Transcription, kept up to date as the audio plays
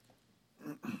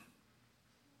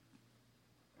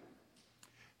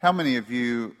How many of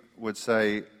you would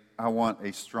say, I want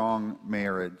a strong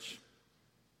marriage?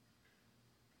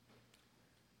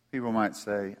 People might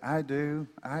say, I do.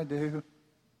 How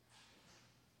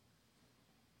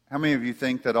many of you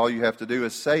think that all you have to do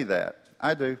is say that?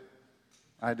 I do.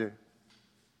 I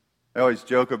always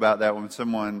joke about that when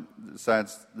someone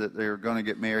decides that they're going to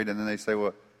get married and then they say,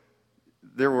 well,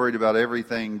 they're worried about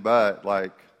everything but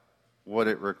like what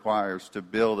it requires to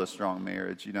build a strong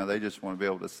marriage. You know, they just want to be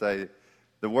able to say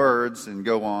the words and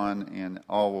go on and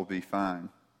all will be fine.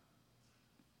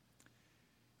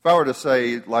 If I were to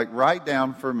say, like, write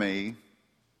down for me,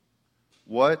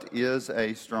 what is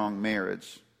a strong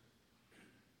marriage?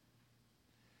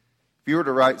 If you were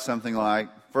to write something like,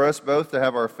 for us both to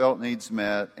have our felt needs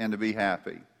met and to be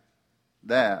happy,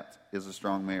 that is a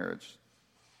strong marriage.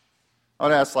 I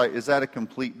would ask, like, is that a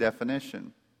complete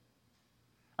definition?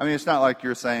 I mean, it's not like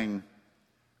you're saying,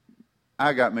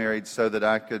 I got married so that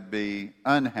I could be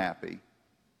unhappy.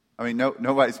 I mean,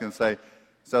 nobody's going to say,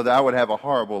 so that I would have a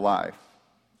horrible life.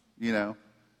 You know,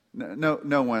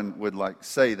 no one would like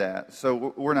say that.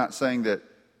 So we're not saying that.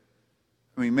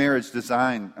 I mean, marriage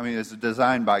design. I mean, it's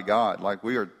designed by God. Like,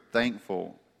 we are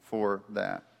thankful for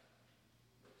that.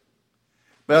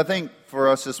 But I think for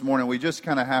us this morning, we just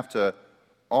kind of have to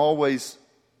always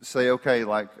say, okay,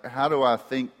 like, how do I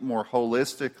think more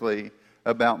holistically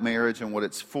about marriage and what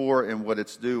it's for and what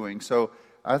it's doing? So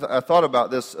I thought about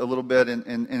this a little bit,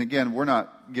 and again, we're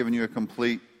not giving you a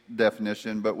complete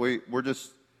definition, but we're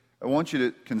just. I want you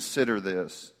to consider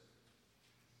this.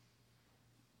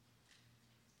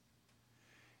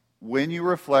 When you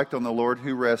reflect on the Lord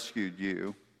who rescued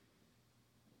you,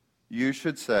 you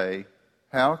should say,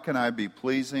 how can I be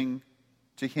pleasing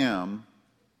to Him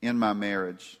in my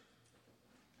marriage?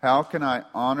 How can I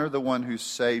honor the one who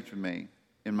saved me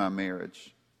in my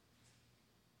marriage?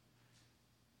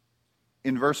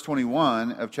 In verse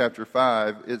 21 of chapter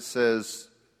 5, it says,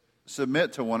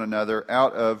 submit to one another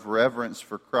out of reverence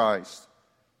for Christ.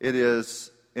 It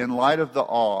is in light of the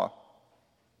awe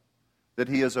that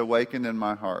He has awakened in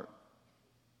my heart.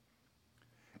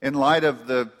 In light of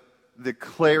the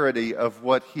clarity of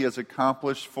what He has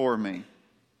accomplished for me.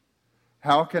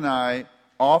 How can I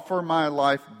offer my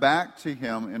life back to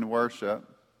Him in worship?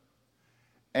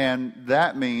 And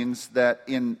that means that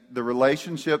in the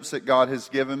relationships that God has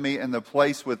given me and the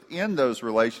place within those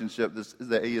relationships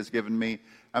that He has given me,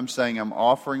 I'm saying I'm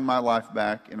offering my life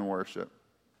back in worship.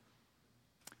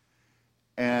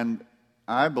 And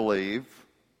I believe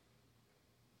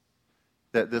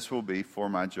that this will be for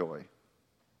my joy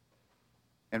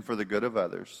and for the good of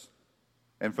others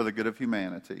and for the good of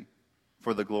humanity,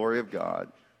 for the glory of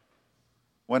God.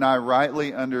 When I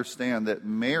rightly understand that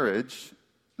marriage,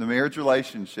 the marriage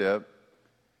relationship,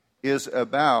 is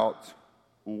about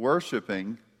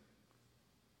worshiping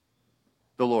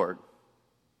the Lord,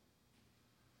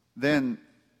 then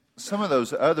some of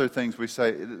those other things we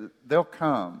say, they'll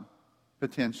come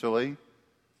potentially.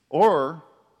 Or,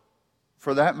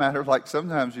 for that matter, like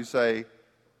sometimes you say,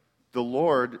 the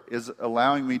Lord is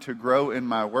allowing me to grow in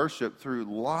my worship through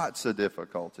lots of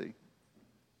difficulty.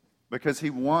 Because He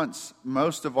wants,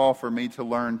 most of all, for me to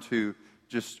learn to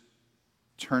just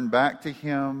turn back to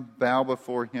Him, bow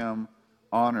before Him,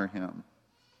 honor Him.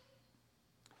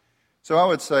 So I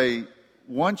would say,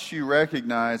 once you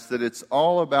recognize that it's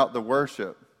all about the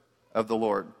worship of the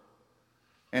Lord,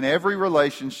 and every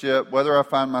relationship, whether I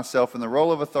find myself in the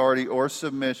role of authority or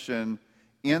submission,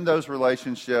 in those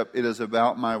relationships, it is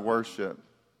about my worship.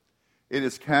 It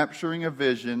is capturing a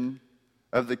vision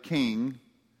of the King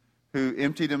who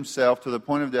emptied Himself to the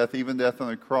point of death, even death on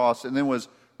the cross, and then was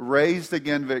raised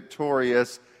again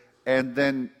victorious, and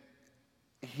then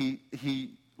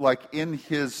he like in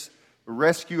His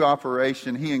rescue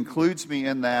operation, He includes me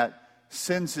in that,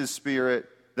 sends His Spirit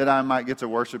that I might get to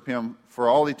worship Him for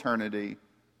all eternity.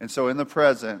 And so in the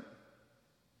present,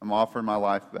 I'm offering my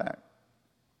life back.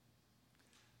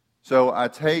 So I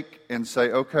take and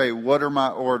say, okay, what are my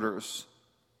orders?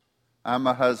 I'm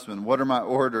a husband. What are my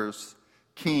orders?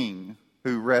 King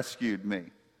who rescued me.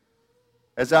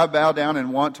 As I bow down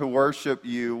and want to worship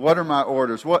You, what are my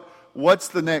orders? What's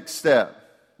the next step?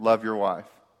 Love your wife.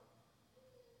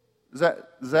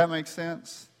 Does that make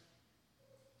sense?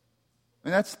 I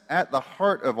mean, that's at the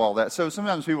heart of all that. So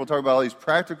sometimes people talk about all these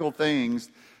practical things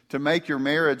to make your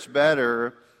marriage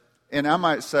better, and I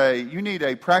might say, you need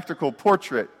a practical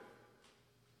portrait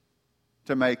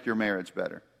to make your marriage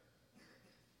better.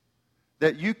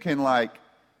 That you can like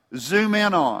zoom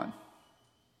in on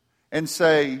and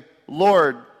say,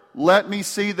 Lord, let me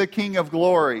see the King of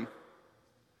glory,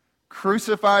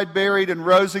 crucified, buried, and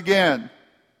rose again.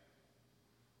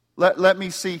 Let me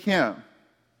see Him.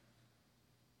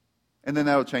 And then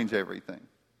that'll change everything.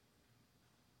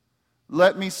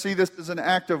 Let me see this as an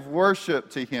act of worship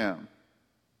to Him.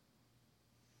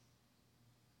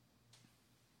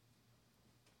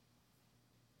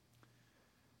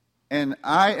 And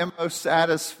I am most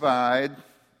satisfied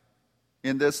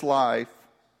in this life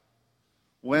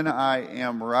when I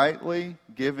am rightly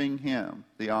giving Him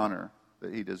the honor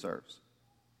that He deserves.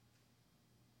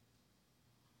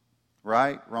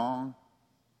 Right? Wrong?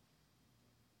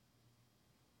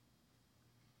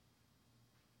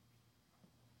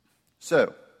 So,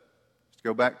 let's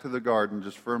go back to the garden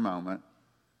just for a moment.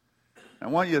 I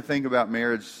want you to think about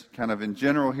marriage kind of in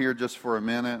general here just for a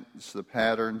minute. This is the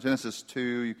pattern. Genesis 2,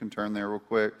 you can turn there real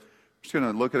quick. I'm just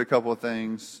going to look at a couple of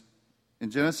things.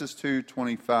 In Genesis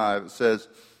 2:25, it says,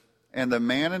 "And the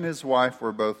man and his wife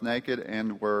were both naked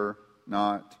and were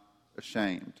not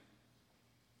ashamed."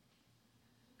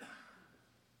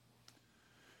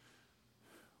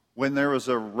 When there was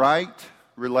a right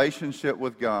relationship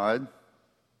with God,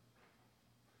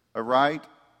 a right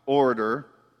order,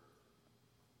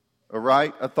 a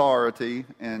right authority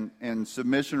and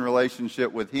submission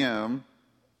relationship with Him,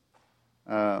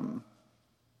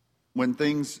 when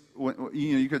things,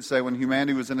 you could say when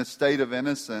humanity was in a state of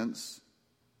innocence,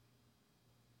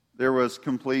 there was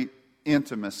complete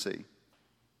intimacy.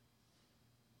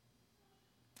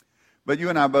 But you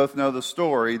and I both know the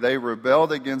story. They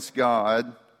rebelled against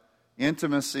God.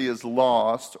 Intimacy is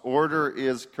lost. Order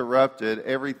is corrupted.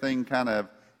 Everything kind of,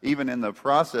 even in the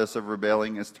process of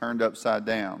rebelling, is turned upside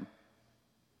down.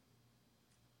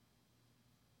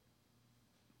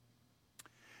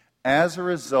 As a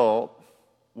result,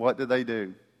 what do they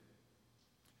do?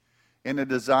 In a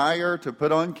desire to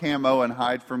put on camo and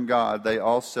hide from God, they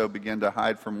also begin to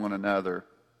hide from one another.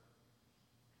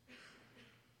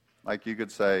 Like you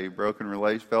could say, broken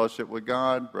fellowship with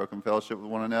God, broken fellowship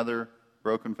with one another,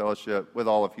 broken fellowship with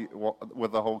all of you,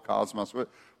 with the whole cosmos,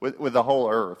 with the whole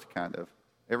earth, kind of.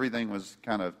 Everything was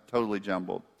kind of totally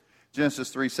jumbled. Genesis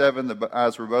 3:7, the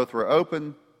eyes both were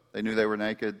open. They knew they were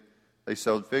naked. They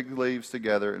sewed fig leaves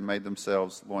together and made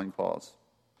themselves loincloths.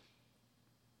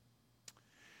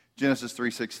 Genesis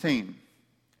 3:16,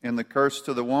 "In the curse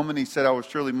to the woman, He said, I will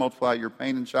surely multiply your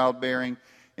pain in childbearing.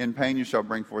 In pain you shall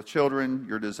bring forth children.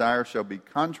 Your desire shall be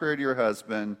contrary to your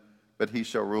husband, but he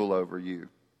shall rule over you."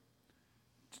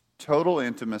 Total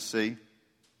intimacy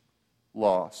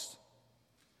lost.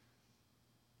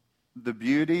 The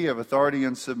beauty of authority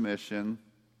and submission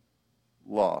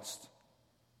lost.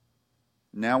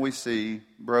 Now we see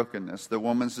brokenness. The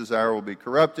woman's desire will be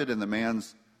corrupted, and the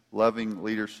man's loving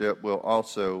leadership will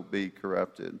also be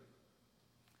corrupted.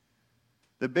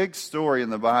 The big story in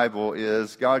the Bible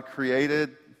is God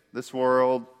created this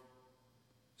world.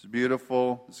 It's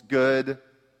beautiful. It's good.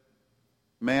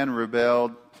 Man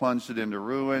rebelled, plunged it into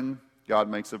ruin. God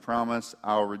makes a promise,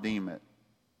 I'll redeem it.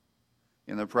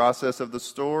 In the process of the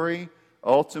story,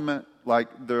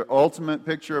 the ultimate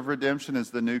picture of redemption is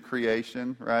the new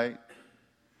creation, right?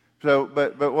 So,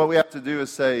 but what we have to do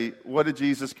is say, what did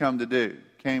Jesus come to do?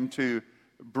 Came to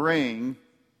bring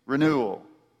renewal,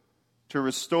 to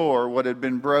restore what had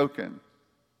been broken.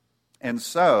 And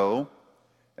so,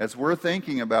 as we're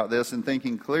thinking about this and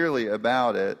thinking clearly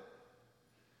about it,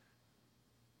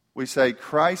 we say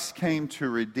Christ came to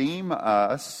redeem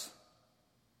us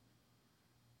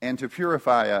and to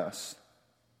purify us.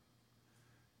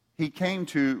 He came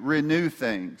to renew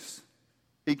things.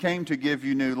 He came to give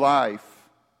you new life.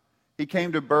 He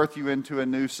came to birth you into a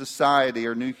new society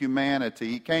or new humanity.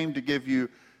 He came to give you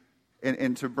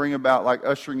and to bring about, like,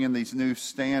 ushering in these new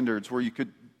standards where you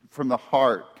could, from the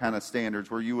heart kind of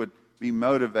standards, where you would be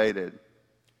motivated.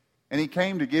 And He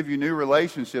came to give you new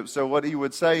relationships. So what He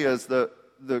would say is the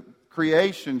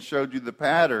creation showed you the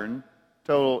pattern,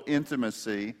 total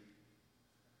intimacy.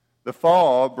 The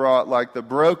fall brought, like, the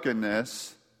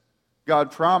brokenness.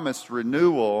 God promised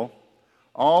renewal.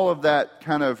 All of that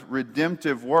kind of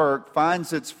redemptive work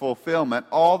finds its fulfillment.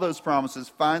 All those promises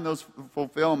find those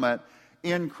fulfillment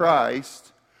in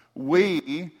Christ.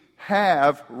 We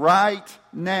have right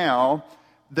now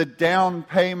the down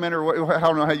payment, or I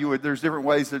don't know how you would, there's different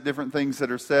ways, there's different things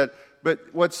that are said, but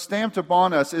what's stamped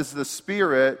upon us is the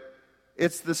Spirit.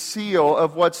 It's the seal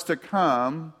of what's to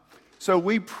come. So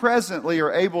we presently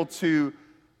are able to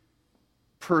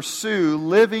pursue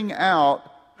living out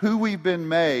who we've been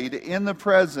made in the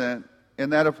present,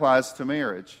 and that applies to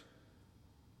marriage.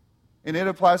 And it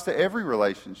applies to every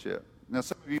relationship. Now,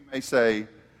 some of you may say,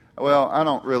 well,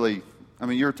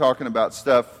 you're talking about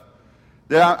stuff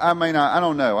that I may not, I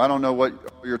don't know. I don't know what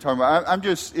you're talking about.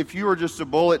 If you were just to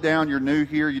boil it down, you're new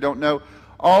here, you don't know.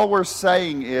 All we're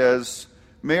saying is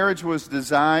marriage was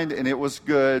designed and it was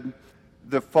good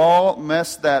the fall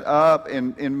messed that up,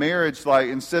 and in marriage, like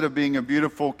instead of being a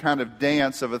beautiful kind of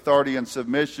dance of authority and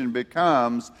submission,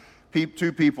 becomes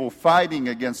two people fighting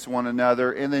against one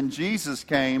another. And then Jesus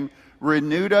came,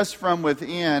 renewed us from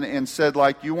within, and said,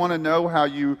 like, you want to know how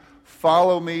you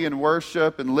follow me and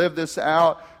worship and live this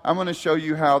out? I'm going to show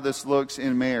you how this looks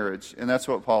in marriage. And that's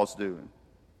what Paul's doing.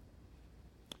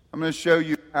 I'm going to show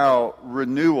you how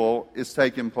renewal is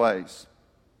taking place.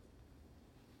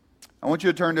 I want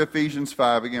you to turn to Ephesians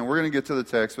 5 again. We're going to get to the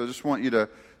text, but I just want you to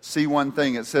see one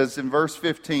thing. It says in verse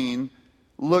 15,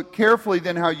 look carefully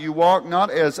then how you walk,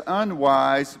 not as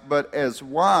unwise, but as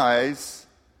wise,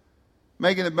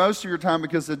 making the most of your time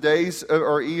because the days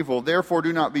are evil. Therefore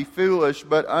do not be foolish,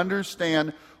 but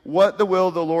understand what the will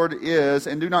of the Lord is,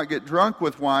 and do not get drunk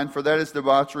with wine, for that is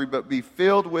debauchery, but be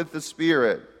filled with the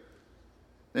Spirit.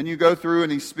 Then you go through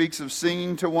and he speaks of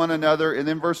singing to one another. And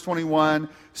then verse 21,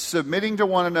 submitting to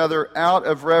one another out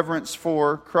of reverence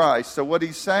for Christ. So what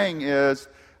he's saying is,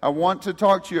 I want to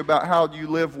talk to you about how you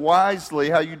live wisely,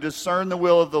 how you discern the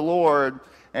will of the Lord.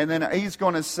 And then he's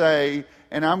going to say,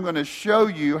 and I'm going to show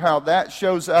you how that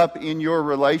shows up in your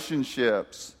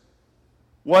relationships.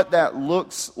 What that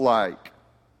looks like.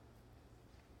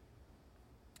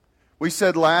 We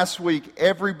said last week,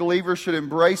 every believer should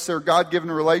embrace their God-given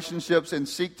relationships and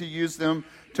seek to use them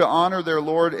to honor their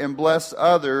Lord and bless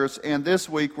others. And this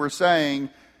week we're saying,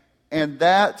 and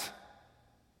that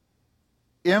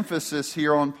emphasis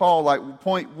here on Paul, like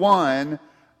point one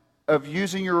of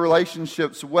using your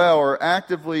relationships well or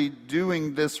actively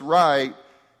doing this right,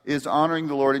 is honoring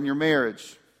the Lord in your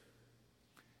marriage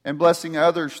and blessing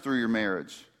others through your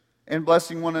marriage and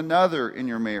blessing one another in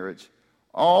your marriage.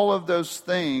 All of those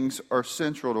things are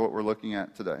central to what we're looking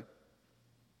at today.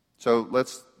 So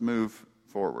let's move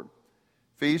forward.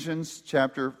 Ephesians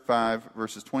chapter 5,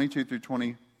 verses 22 through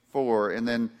 24, and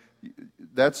then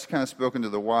that's kind of spoken to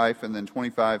the wife, and then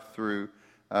 25 through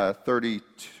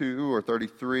 32 or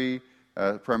 33,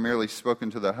 primarily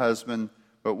spoken to the husband.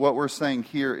 But what we're saying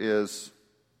here is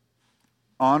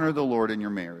honor the Lord in your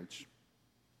marriage.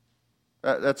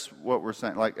 That's what we're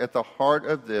saying. Like at the heart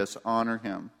of this, honor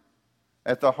Him.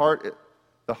 At the heart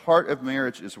of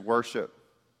marriage is worship.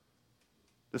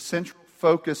 The central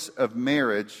focus of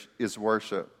marriage is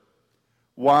worship.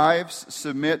 Wives,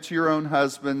 submit to your own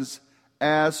husbands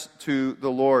as to the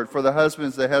Lord. For the husband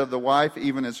is the head of the wife,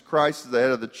 even as Christ is the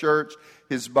head of the church,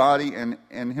 His body, and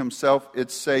Himself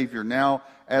its Savior. Now,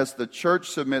 as the church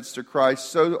submits to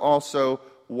Christ, so also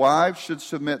wives should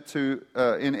submit to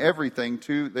in everything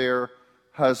to their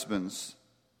husbands.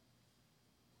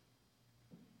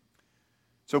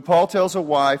 So Paul tells a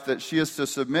wife that she is to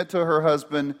submit to her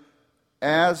husband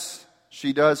as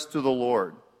she does to the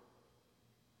Lord.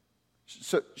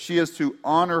 So she is to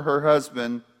honor her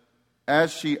husband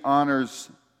as she honors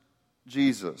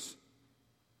Jesus.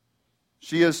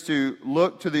 She is to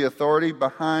look to the authority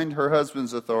behind her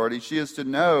husband's authority. She is to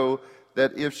know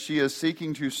that if she is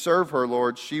seeking to serve her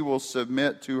Lord, she will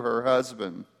submit to her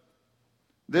husband.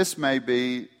 This may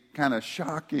be kind of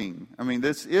shocking. I mean,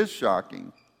 this is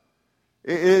shocking.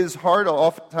 It is hard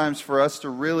oftentimes for us to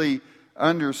really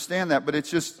understand that, but it's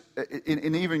just,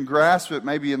 and even grasp it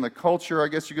maybe in the culture, I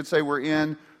guess you could say we're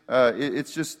in,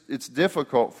 it's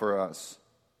difficult for us.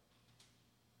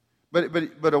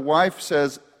 But a wife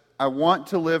says, I want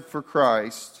to live for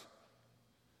Christ,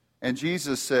 and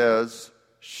Jesus says,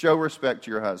 show respect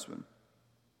to your husband.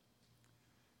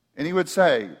 And he would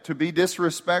say, to be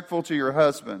disrespectful to your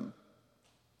husband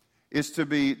is to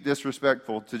be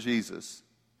disrespectful to Jesus.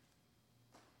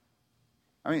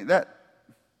 I mean,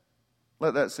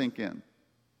 let that sink in.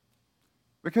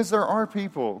 Because there are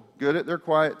people good at their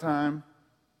quiet time,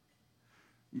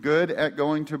 good at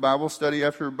going to Bible study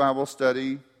after Bible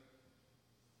study,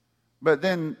 but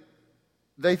then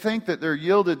they think that they're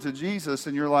yielded to Jesus,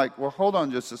 and you're like, well, hold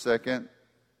on just a second.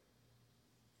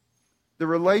 The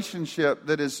relationship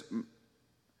that is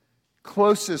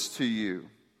closest to you,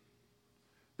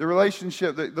 the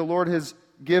relationship that the Lord has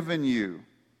given you,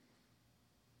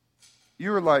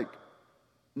 you're like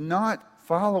not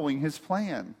following His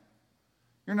plan.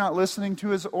 You're not listening to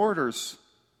His orders.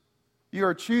 You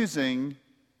are choosing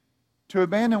to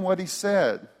abandon what He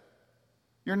said.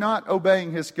 You're not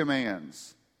obeying His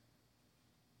commands.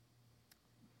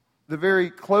 The very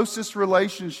closest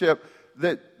relationship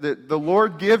that the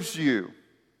Lord gives you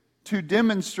to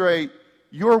demonstrate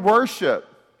your worship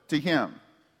to Him.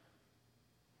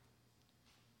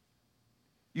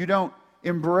 You don't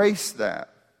embrace that.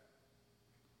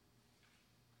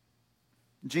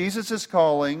 Jesus is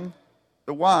calling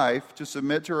the wife to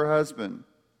submit to her husband.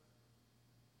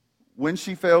 When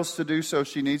she fails to do so,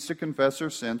 she needs to confess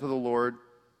her sin to the Lord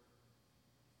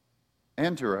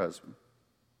and to her husband.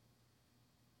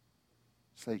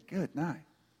 Say, good night.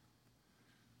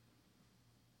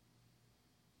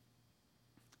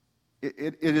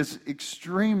 It is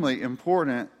extremely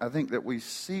important, I think, that we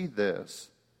see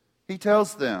this. He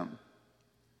tells them,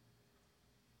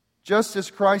 just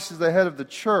as Christ is the head of the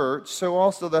church, so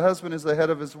also the husband is the head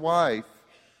of his wife.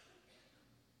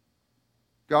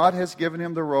 God has given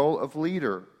him the role of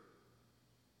leader.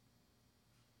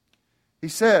 He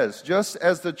says, just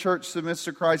as the church submits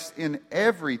to Christ in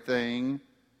everything,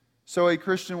 so a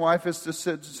Christian wife is to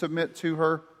submit to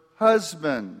her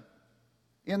husband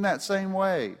in that same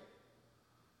way.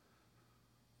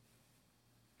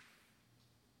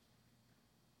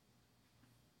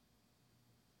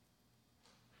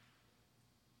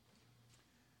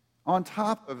 On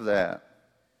top of that,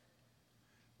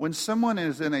 when someone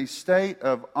is in a state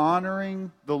of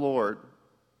honoring the Lord,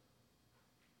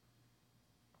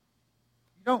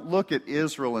 you don't look at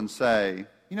Israel and say,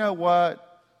 you know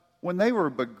what? When they were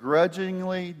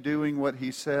begrudgingly doing what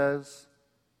he says,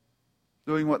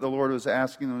 doing what the Lord was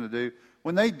asking them to do,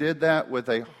 when they did that with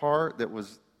a heart that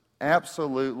was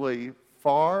absolutely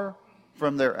far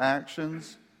from their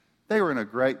actions, they were in a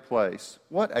great place.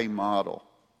 What a model.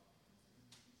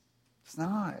 It's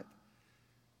not.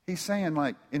 He's saying,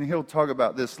 like, and he'll talk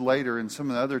about this later in some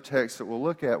of the other texts that we'll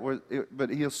look at, but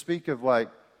he'll speak of, like,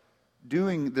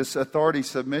 doing this authority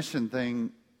submission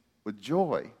thing with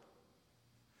joy.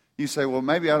 You say, well,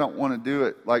 maybe I don't want to do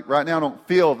it. Like, right now I don't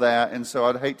feel that, and so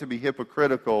I'd hate to be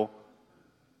hypocritical.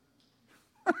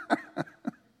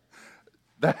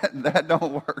 That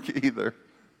don't work either,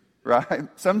 right?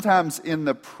 Sometimes in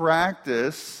the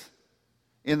practice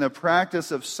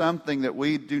of something that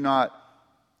we do not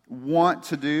want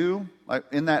to do, like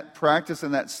in that practice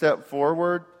and that step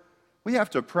forward, we have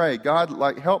to pray, God,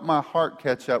 like, help my heart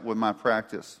catch up with my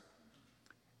practice.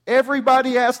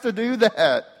 Everybody has to do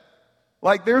that.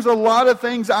 Like, there's a lot of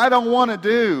things I don't want to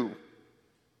do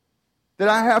that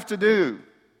I have to do.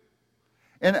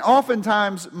 And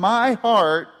oftentimes my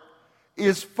heart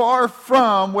is far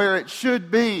from where it should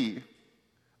be.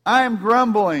 I am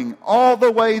grumbling all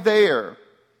the way there.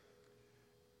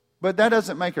 But that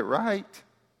doesn't make it right.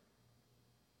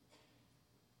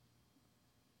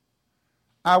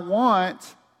 I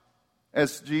want,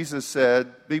 as Jesus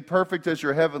said, be perfect as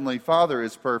your heavenly Father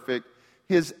is perfect.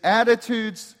 His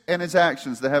attitudes and his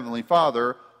actions, the heavenly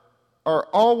Father, are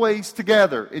always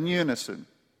together in unison.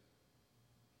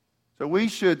 So we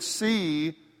should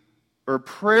see or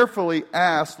prayerfully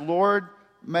ask, Lord,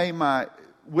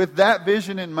 with that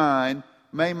vision in mind,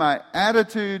 may my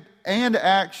attitude and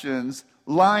actions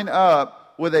line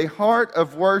up with a heart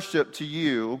of worship to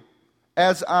you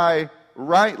as I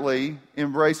rightly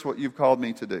embrace what you've called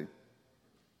me to do.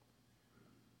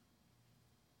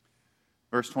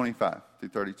 Verse 25 through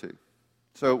 32.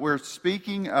 So we're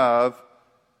speaking of,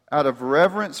 out of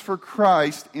reverence for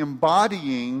Christ,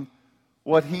 embodying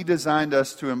what he designed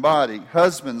us to embody.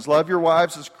 Husbands, love your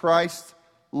wives as Christ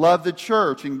loved the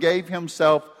church and gave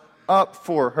himself up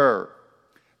for her,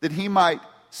 that he might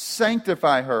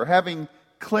sanctify her, having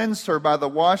cleansed her by the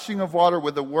washing of water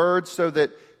with the word, so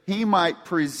that he might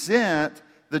present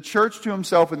the church to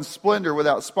himself in splendor,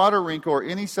 without spot or wrinkle or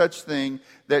any such thing,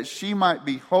 that she might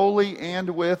be holy and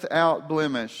without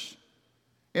blemish.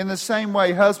 In the same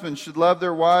way, husbands should love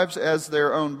their wives as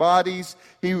their own bodies.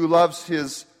 He who loves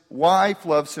his wife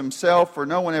loves himself, for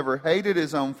no one ever hated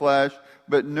his own flesh,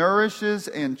 but nourishes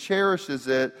and cherishes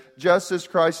it, just as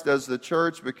Christ does the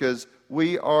church, because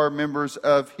we are members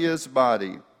of his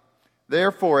body.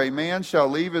 Therefore, a man shall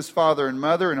leave his father and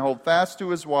mother and hold fast to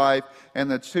his wife, and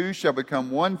the two shall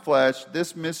become one flesh.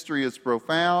 This mystery is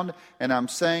profound, and I'm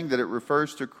saying that it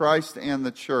refers to Christ and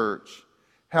the church.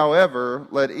 However,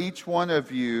 let each one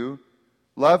of you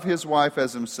love his wife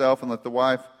as himself, and let the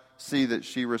wife see that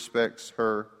she respects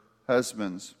her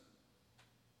husband.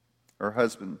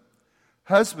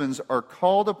 Husbands are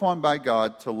called upon by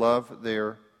God to love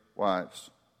their wives.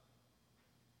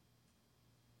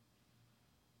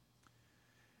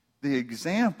 The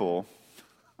example,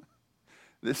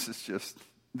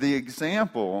 the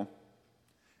example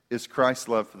is Christ's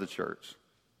love for the church.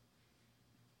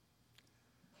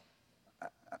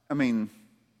 I mean,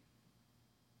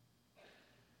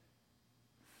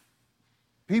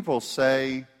 people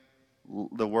say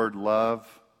the word love,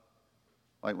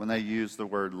 like when they use the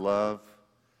word love,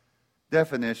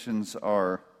 definitions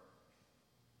are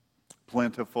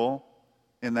plentiful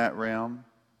in that realm.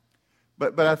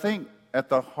 But I think at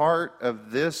the heart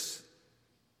of this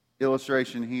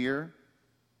illustration here,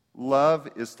 love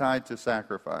is tied to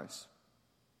sacrifice.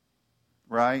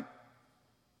 Right?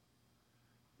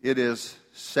 It is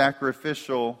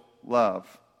sacrificial love.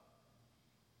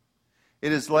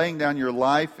 It is laying down your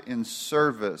life in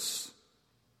service.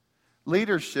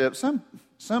 Leadership,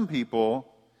 some people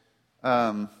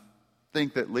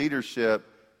think that leadership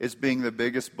is being the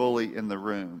biggest bully in the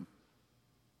room.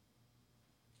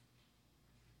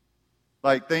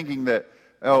 Like thinking that,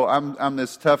 oh, I'm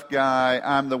this tough guy,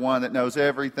 I'm the one that knows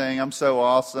everything, I'm so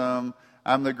awesome,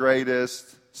 I'm the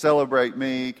greatest, celebrate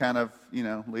me kind of,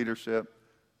 leadership.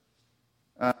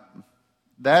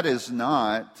 That is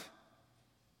not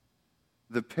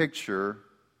the picture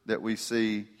that we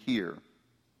see here.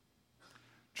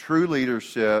 True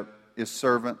leadership is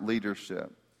servant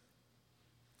leadership.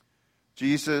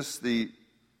 Jesus, the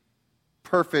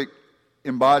perfect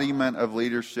embodiment of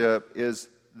leadership, is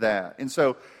that. And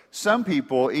so some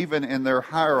people, even in their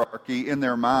hierarchy, in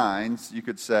their minds, you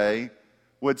could say,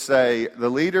 would say the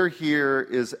leader here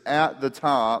is at the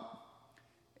top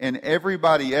and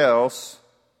everybody else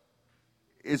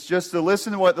is just to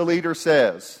listen to what the leader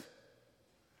says.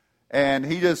 And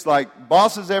he just like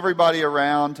bosses everybody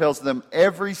around, tells them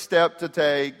every step to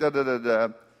take,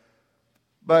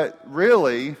 But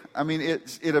really,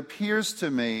 it appears to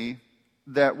me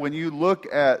that when you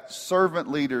look at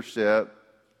servant leadership,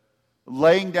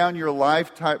 laying down your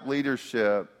life type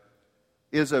leadership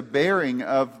is a bearing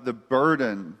of the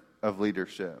burden of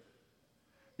leadership.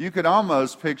 You could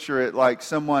almost picture it like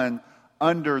someone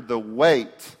under the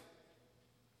weight,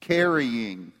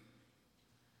 carrying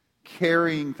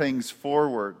things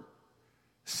forward,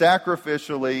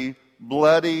 sacrificially,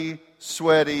 bloody,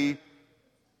 sweaty,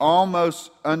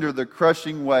 almost under the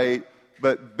crushing weight,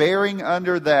 but bearing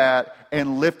under that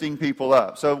and lifting people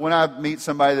up. So when I meet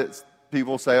somebody that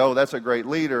people say, oh, that's a great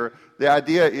leader, the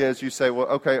idea is you say, well,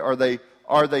 okay, are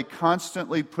they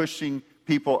constantly pushing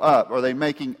people up? Are they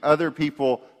making other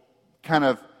people kind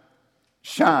of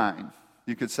shine,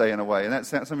 you could say in a way? And that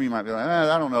some of you might be like,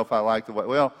 I don't know if I like the way.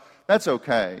 Well, that's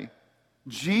okay.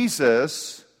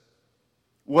 Jesus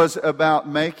was about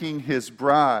making his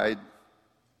bride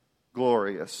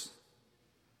glorious.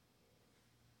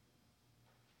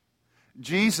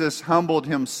 Jesus humbled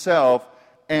himself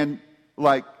and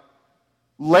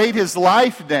laid his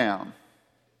life down.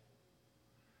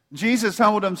 Jesus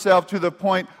humbled himself to the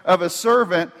point of a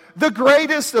servant, the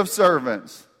greatest of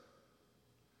servants.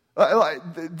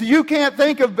 You can't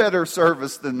think of better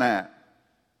service than that.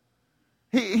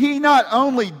 He not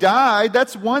only died,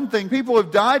 that's one thing. People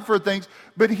have died for things,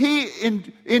 but he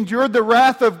endured the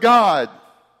wrath of God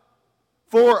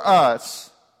for us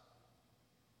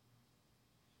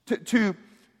to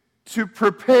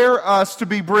prepare us to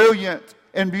be brilliant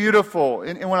and beautiful.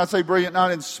 And when I say brilliant,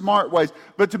 not in smart ways,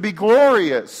 but to be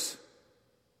glorious.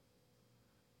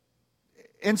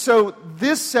 And so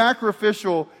this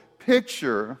sacrificial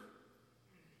picture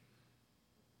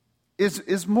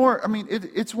is more,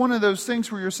 it's one of those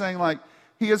things where you're saying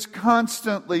he is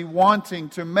constantly wanting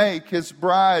to make his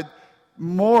bride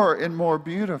more and more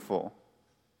beautiful.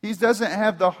 He doesn't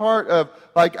have the heart of,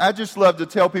 I just love to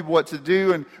tell people what to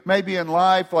do, and maybe in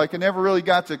life, I never really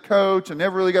got to coach, and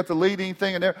never really got to lead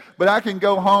anything, but I can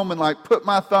go home and put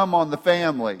my thumb on the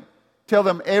family, tell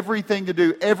them everything to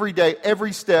do, every day,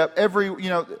 every step,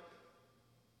 you're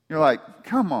like,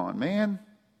 come on, man.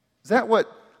 Is that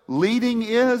what leading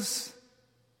is?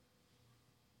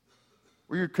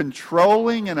 Where you're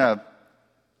controlling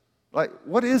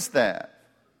what is that?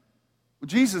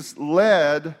 Jesus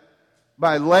led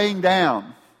by laying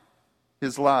down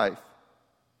his life,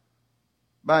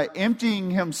 by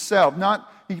emptying himself.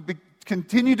 He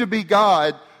continued to be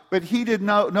God, but he did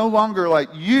no longer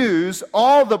use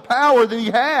all the power that he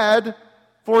had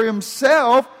for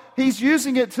himself. He's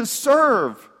using it to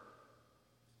serve.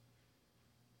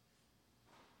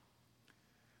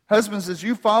 Husbands, as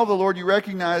you follow the Lord, you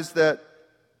recognize that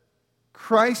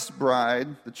Christ's bride,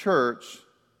 the church,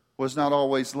 was not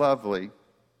always lovely.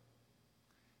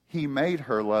 He made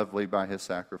her lovely by his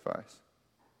sacrifice.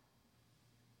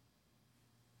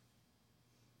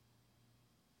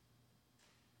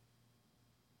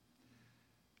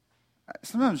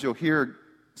 Sometimes you'll hear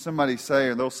somebody say,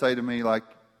 or they'll say to me,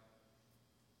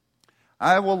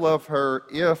 I will love her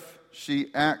if she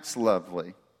acts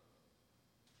lovely.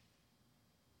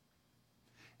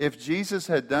 If Jesus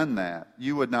had done that,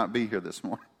 you would not be here this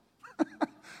morning.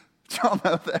 Y'all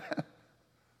know that?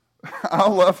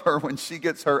 I'll love her when she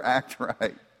gets her act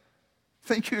right.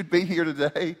 Think you'd be here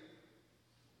today?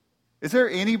 Is there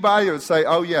anybody who would say,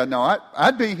 oh yeah, no,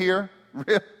 I'd be here?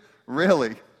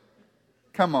 Really?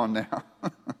 Come on now.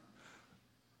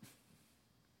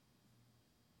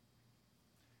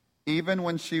 Even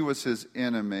when she was his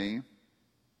enemy,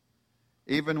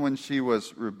 even when she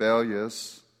was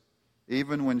rebellious,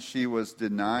 even when she was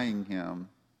denying him,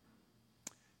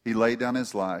 he laid down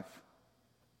his life,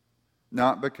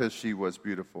 not because she was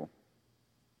beautiful,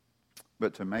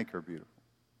 but to make her beautiful.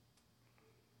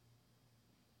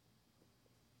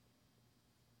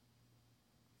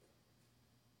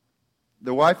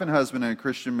 The wife and husband in a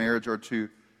Christian marriage are to,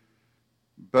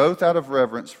 both out of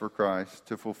reverence for Christ,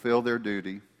 to fulfill their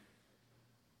duty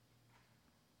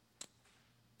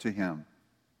to Him.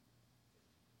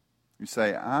 You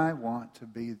say, I want to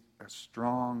be a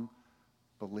strong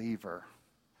believer.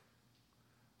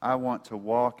 I want to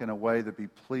walk in a way that be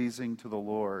pleasing to the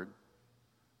Lord.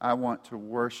 I want to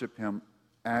worship Him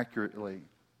accurately.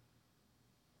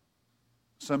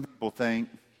 Some people think,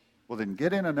 well, then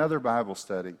get in another Bible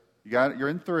study. You're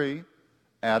in 3,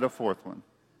 add a 4th one.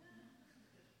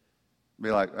 Be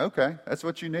like, okay, that's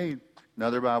what you need,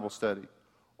 another Bible study.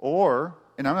 Or,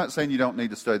 and I'm not saying you don't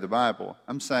need to study the Bible.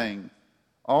 I'm saying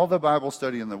all the Bible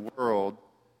study in the world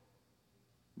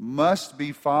must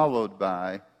be followed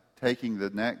by taking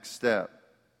the next step,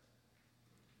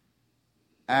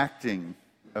 acting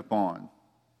upon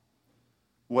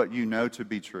what you know to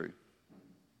be true.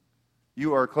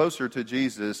 You are closer to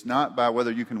Jesus not by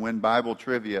whether you can win Bible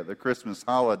trivia at the Christmas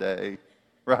holiday,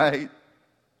 right?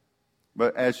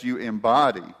 But as you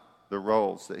embody the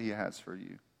roles that He has for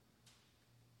you.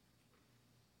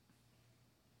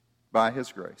 By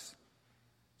His grace.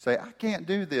 Say, I can't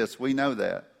do this. We know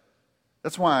that.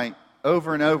 That's why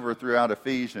over and over throughout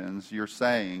Ephesians, you're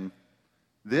saying,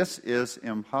 this is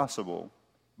impossible,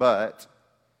 but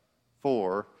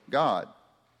for God.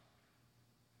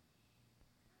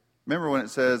 Remember when it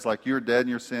says, like, you're dead in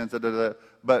your sins,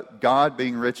 but God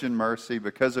being rich in mercy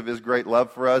because of His great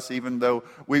love for us, even though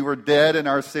we were dead in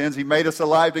our sins, He made us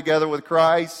alive together with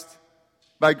Christ.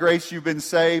 By grace you've been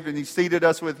saved, and He seated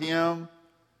us with Him.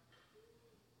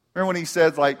 Remember when He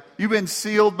says, like, you've been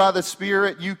sealed by the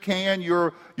Spirit, you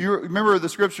remember the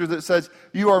scripture that says,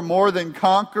 you are more than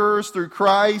conquerors through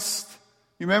Christ?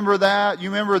 You remember that? You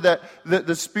remember that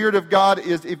the Spirit of God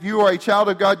is, if you are a child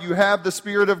of God, you have the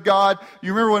Spirit of God.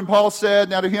 You remember when Paul said,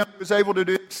 now to Him who is able to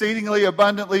do exceedingly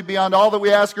abundantly beyond all that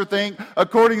we ask or think,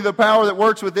 according to the power that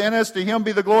works within us, to Him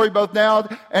be the glory both now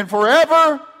and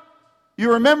forever.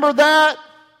 You remember that?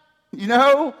 You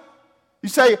know? You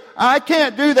say, I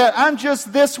can't do that. I'm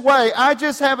just this way. I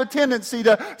just have a tendency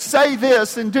to say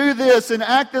this and do this and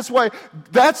act this way.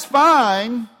 That's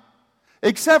fine.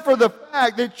 Except for the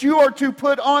fact that you are to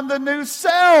put on the new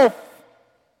self,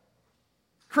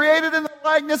 created in the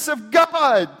likeness of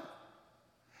God.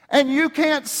 And you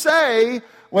can't say,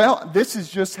 well, this is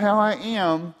just how I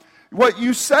am. What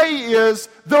you say is,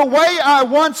 the way I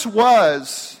once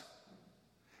was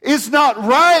is not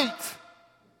right.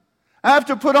 I have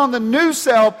to put on the new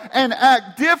self and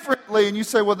act differently. And you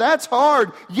say, well, that's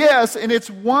hard. Yes, and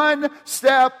it's one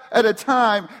step at a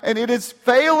time. And it is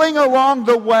failing along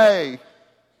the way.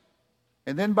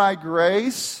 And then by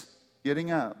grace, getting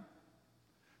up.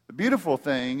 The beautiful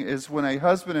thing is when a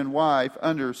husband and wife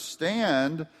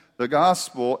understand the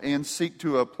gospel and seek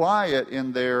to apply it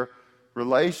in their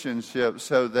relationship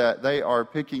so that they are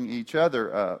picking each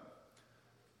other up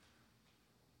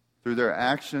through their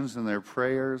actions and their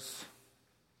prayers,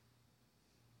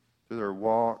 through their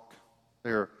walk.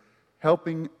 They're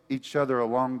helping each other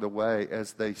along the way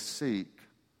as they seek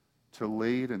to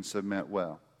lead and submit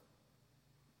well.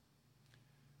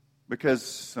 Because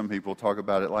some people talk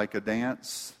about it like a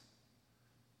dance.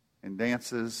 And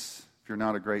dances, if you're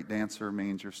not a great dancer,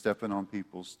 means you're stepping on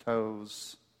people's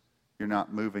toes. You're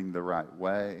not moving the right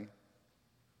way.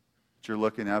 But you're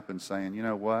looking up and saying, you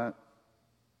know what?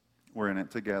 We're in it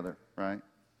together, right?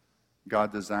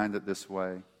 God designed it this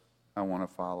way. I want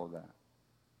to follow that.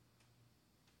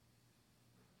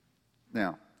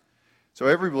 Now, so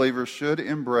every believer should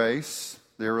embrace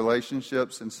their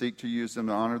relationships and seek to use them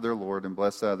to honor their Lord and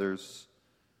bless others.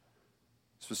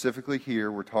 Specifically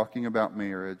here, we're talking about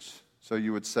marriage. So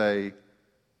you would say,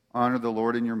 honor the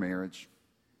Lord in your marriage.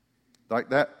 Like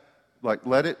that,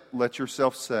 let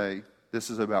yourself say, this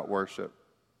is about worship.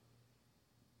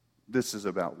 This is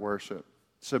about worship.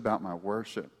 It's about my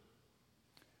worship.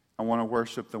 I want to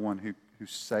worship the one who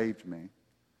saved me.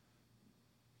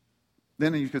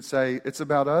 Then you could say, it's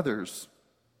about others.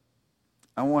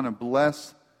 I want to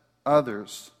bless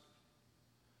others.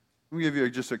 Let me give you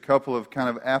just a couple of kind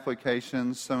of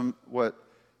applications, somewhat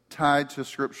tied to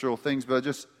scriptural things, but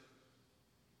just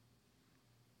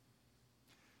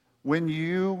when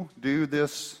you do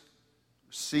this,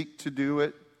 seek to do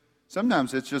it,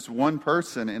 sometimes it's just one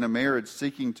person in a marriage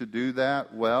seeking to do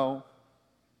that well.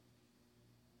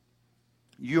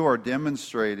 You are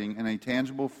demonstrating in a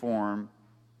tangible form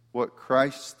what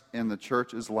Christ and the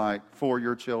church is like for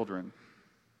your children.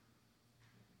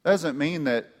 Doesn't mean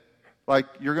that like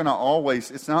you're going to always,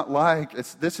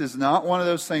 this is not one of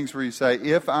those things where you say,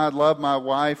 if I love my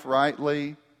wife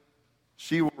rightly,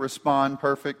 she will respond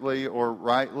perfectly or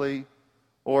rightly.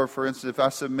 Or, for instance, if I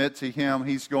submit to him,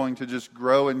 he's going to just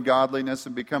grow in godliness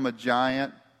and become a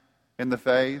giant in the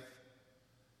faith.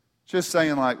 Just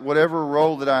saying, like, whatever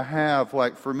role that I have,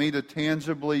 like, for me to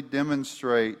tangibly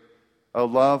demonstrate a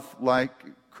love like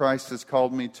Christ has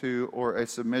called me to, or a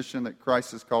submission that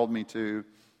Christ has called me to,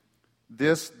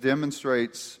 this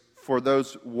demonstrates for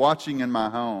those watching in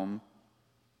my home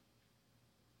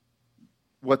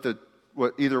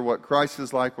either what Christ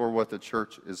is like or what the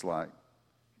church is like.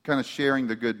 Kind of sharing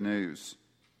the good news.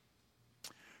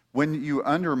 When you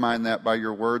undermine that by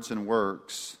your words and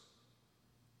works,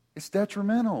 it's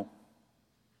detrimental.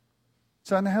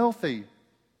 It's unhealthy.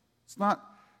 It's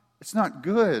not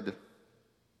good.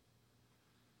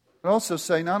 But also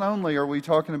say, not only are we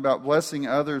talking about blessing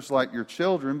others like your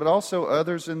children, but also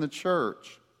others in the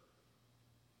church.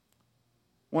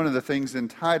 One of the things in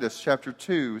Titus chapter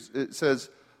 2, it says,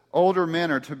 older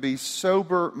men are to be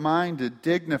sober-minded,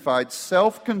 dignified,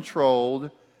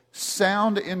 self-controlled,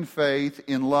 sound in faith,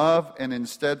 in love, and in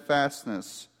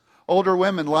steadfastness. Older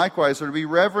women likewise are to be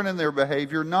reverent in their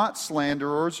behavior, not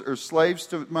slanderers or slaves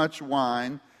to much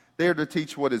wine. They are to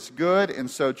teach what is good, and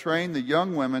so train the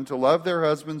young women to love their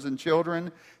husbands and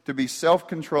children, to be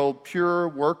self-controlled, pure,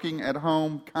 working at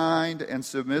home, kind, and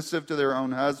submissive to their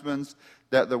own husbands,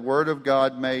 that the word of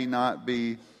God may not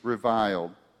be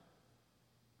reviled.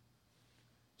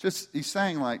 He's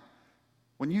saying, like,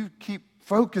 when you keep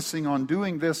focusing on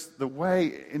doing this the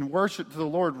way in worship to the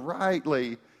Lord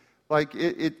rightly, like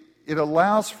it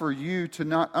allows for you to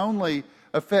not only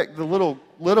affect the little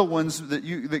ones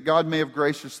that God may have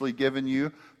graciously given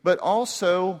you, but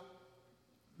also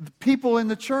the people in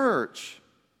the church.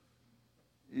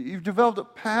 You've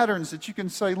developed patterns that you can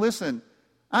say, listen,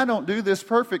 I don't do this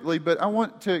perfectly, but I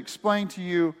want to explain to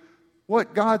you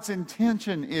what God's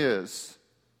intention is.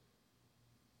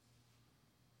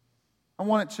 I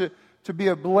want it to be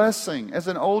a blessing as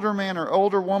an older man or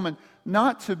older woman,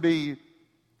 not to be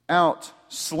out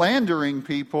slandering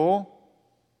people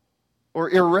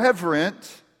or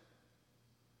irreverent,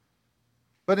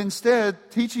 but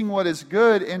instead teaching what is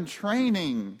good and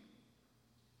training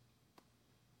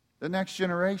the next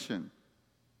generation.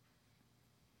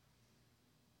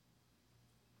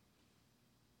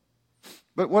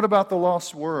 But what about the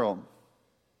lost world?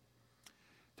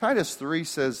 Titus 3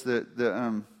 says that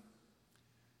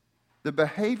the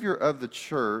behavior of the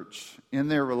church in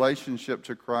their relationship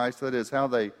to Christ, that is, how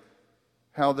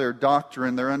their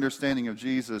doctrine, their understanding of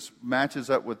Jesus matches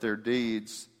up with their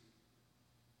deeds,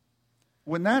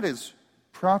 when that is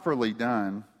properly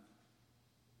done,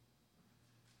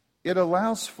 it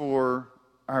allows for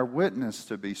our witness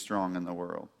to be strong in the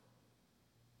world.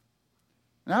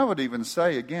 And I would even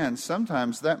say, again,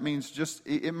 sometimes that means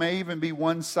it may even be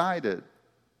one-sided,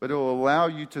 but it will allow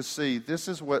you to see this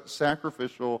is what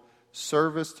sacrificial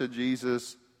service to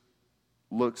Jesus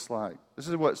looks like. This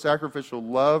is what sacrificial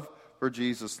love for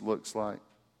Jesus looks like.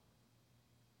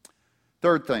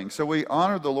 Third thing, so we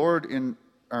honor the Lord in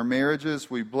our marriages,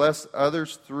 we bless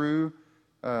others through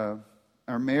our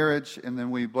marriage, and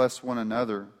then we bless one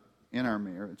another in our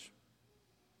marriage.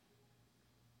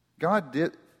 God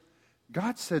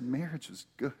said marriage was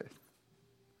good.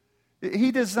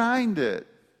 He designed it.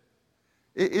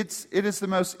 It is the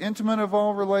most intimate of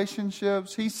all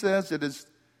relationships. He says it is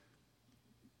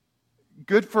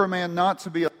good for a man not to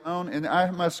be alone, and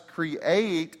I must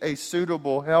create a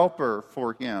suitable helper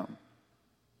for him.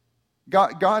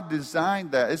 God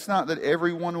designed that. It's not that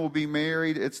everyone will be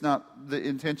married. It's not the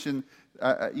intention.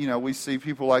 We see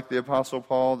people like the Apostle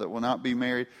Paul that will not be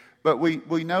married. But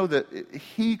we know that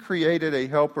he created a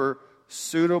helper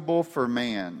suitable for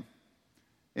man.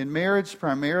 And marriage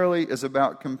primarily is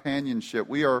about companionship.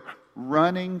 We are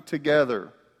running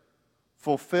together,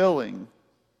 fulfilling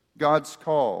God's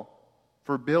call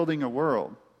for building a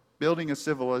world, building a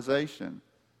civilization,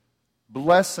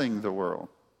 blessing the world.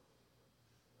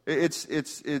 It's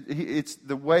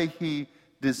the way he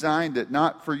designed it,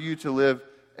 not for you to live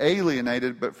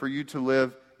alienated, but for you to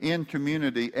live in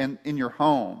community and in your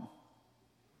home.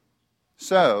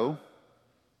 So,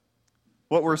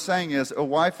 what we're saying is a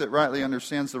wife that rightly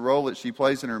understands the role that she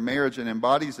plays in her marriage and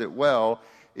embodies it well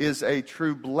is a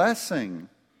true blessing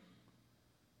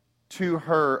to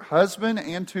her husband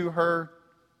and to her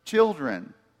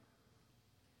children.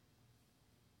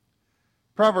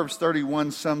 Proverbs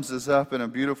 31 sums this up in a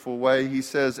beautiful way. He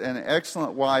says, an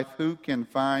excellent wife who can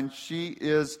find? She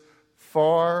is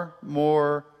far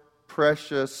more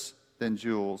precious than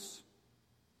jewels.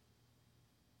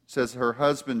 It says her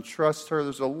husband trusts her.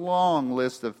 There's a long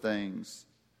list of things.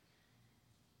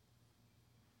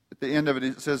 At the end of it,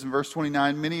 it says in verse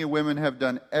 29, many women have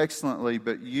done excellently,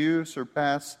 but you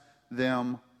surpass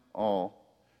them all.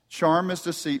 Charm is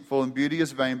deceitful and beauty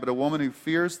is vain, but a woman who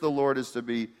fears the Lord is to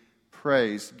be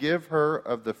praised. Give her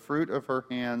of the fruit of her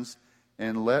hands,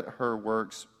 and let her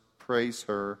works praise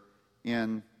her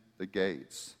in the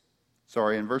gates.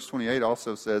 And verse 28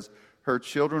 also says, her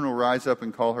children will rise up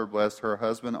and call her blessed, her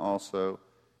husband also,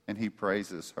 and he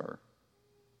praises her.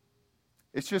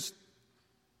 It's just,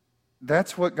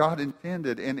 that's what God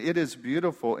intended, and it is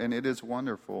beautiful, and it is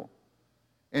wonderful.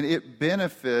 And it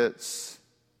benefits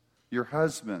your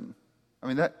husband.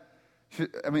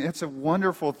 It's a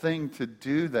wonderful thing to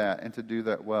do that, and to do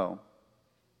that well.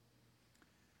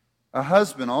 A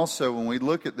husband also, when we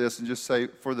look at this and just say,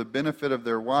 for the benefit of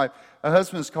their wife, a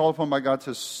husband is called upon by God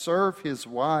to serve his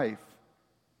wife.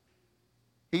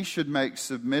 He should make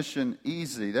submission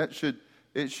easy.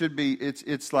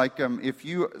 It's like if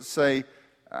you say,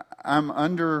 I'm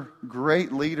under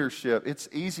great leadership, it's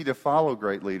easy to follow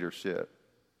great leadership.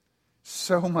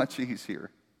 So much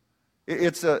easier.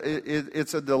 It's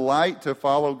a delight to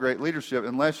follow great leadership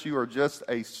unless you are just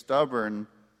a stubborn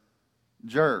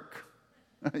jerk.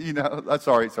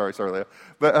 Sorry, Leah.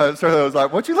 But so I was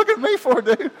like, what you looking at me for,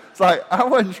 dude? It's like, I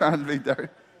wasn't trying to be dirty.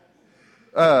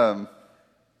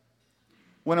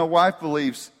 When a wife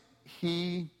believes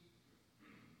a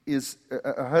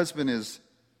husband is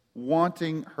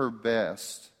wanting her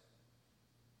best,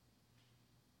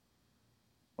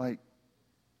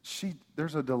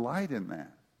 there's a delight in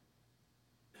that.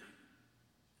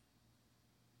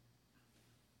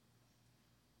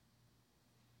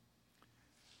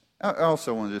 I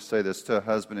also want to just say this to a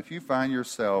husband. If you find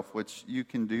yourself, which you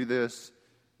can do this,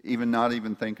 even not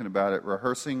even thinking about it,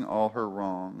 rehearsing all her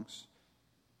wrongs,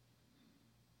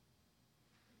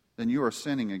 then you are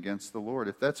sinning against the Lord.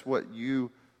 If that's what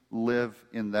you live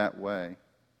in that way.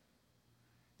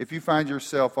 If you find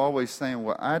yourself always saying,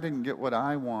 well, I didn't get what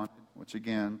I wanted, which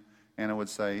again, Anna would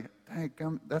say, hey,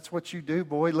 that's what you do,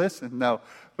 boy, listen. No,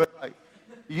 but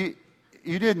you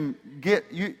didn't get...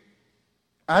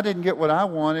 I didn't get what I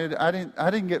wanted. I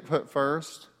didn't get put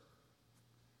first.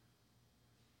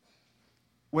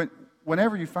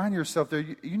 Whenever you find yourself there,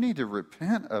 you need to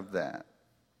repent of that.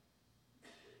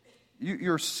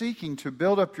 You're seeking to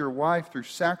build up your wife through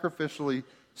sacrificially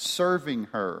serving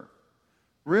her.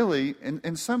 Really,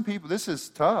 and some people, this is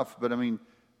tough, but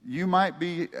you might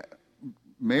be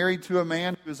married to a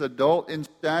man who is adult in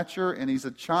stature and he's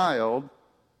a child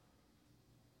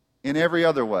in every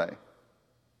other way.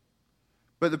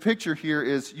 But the picture here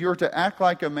is you're to act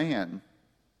like a man,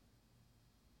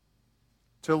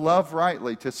 to love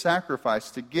rightly, to sacrifice,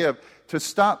 to give, to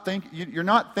stop thinking. You're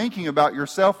not thinking about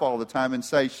yourself all the time and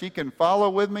say, she can follow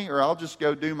with me or I'll just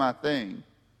go do my thing.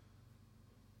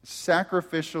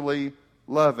 Sacrificially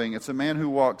loving. It's a man who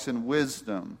walks in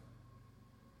wisdom.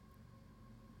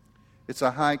 It's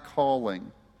a high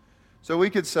calling. So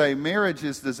we could say marriage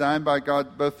is designed by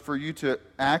God both for you to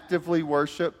actively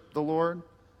worship the Lord.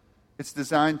 It's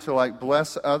designed to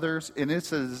bless others, and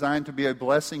it's designed to be a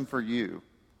blessing for you.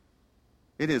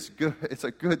 It is good. It's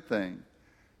a good thing.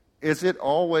 Is it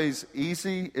always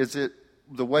easy? Is it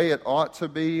the way it ought to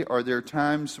be? Are there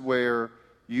times where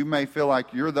you may feel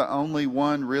like you're the only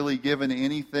one really giving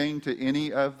anything to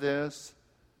any of this?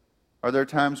 Are there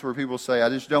times where people say, I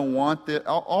just don't want this?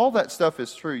 All that stuff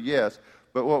is true, yes.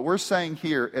 But what we're saying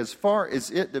here, as far as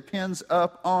it depends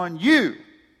up on you,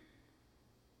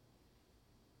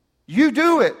 you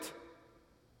do it.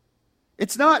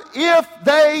 It's not if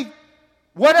they,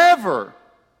 whatever.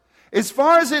 As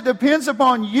far as it depends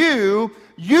upon you,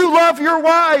 you love your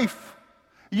wife.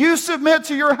 You submit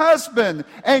to your husband.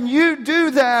 And you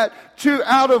do that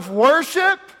out of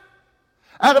worship,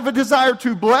 out of a desire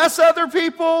to bless other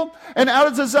people, and out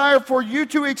of desire for you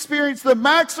to experience the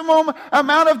maximum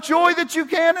amount of joy that you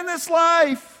can in this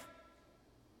life.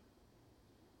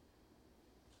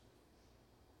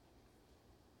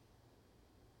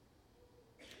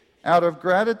 Out of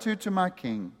gratitude to my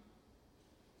King,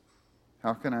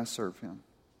 how can I serve him?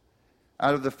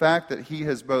 Out of the fact that he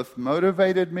has both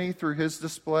motivated me through his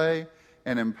display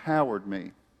and empowered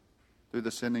me through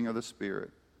the sending of the Spirit,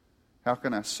 how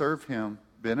can I serve him,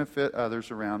 benefit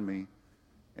others around me,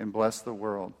 and bless the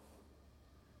world?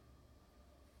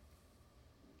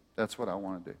 That's what I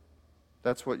want to do.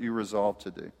 That's what you resolve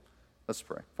to do. Let's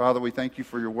pray. Father, we thank you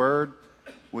for your word.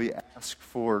 We ask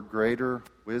for greater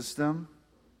wisdom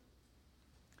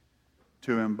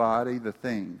to embody the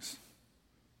things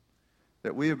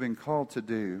that we have been called to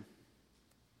do.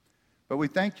 But we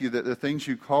thank you that the things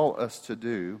you call us to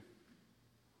do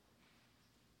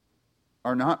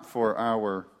are not for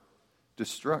our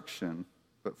destruction,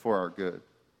 but for our good.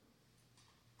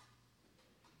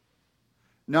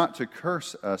 Not to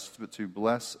curse us, but to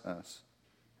bless us.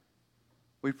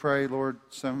 We pray, Lord,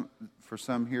 for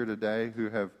some here today who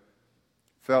have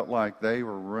felt like they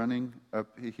were running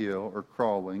up a hill or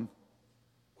crawling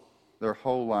their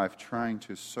whole life trying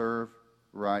to serve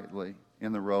rightly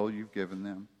in the role you've given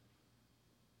them.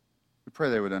 We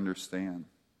pray they would understand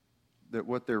that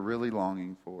what they're really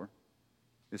longing for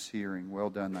is hearing, "Well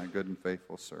done, thy good and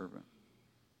faithful servant."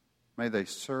 May they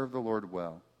serve the Lord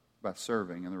well by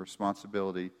serving in the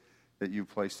responsibility that you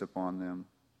placed upon them.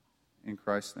 In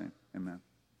Christ's name, amen.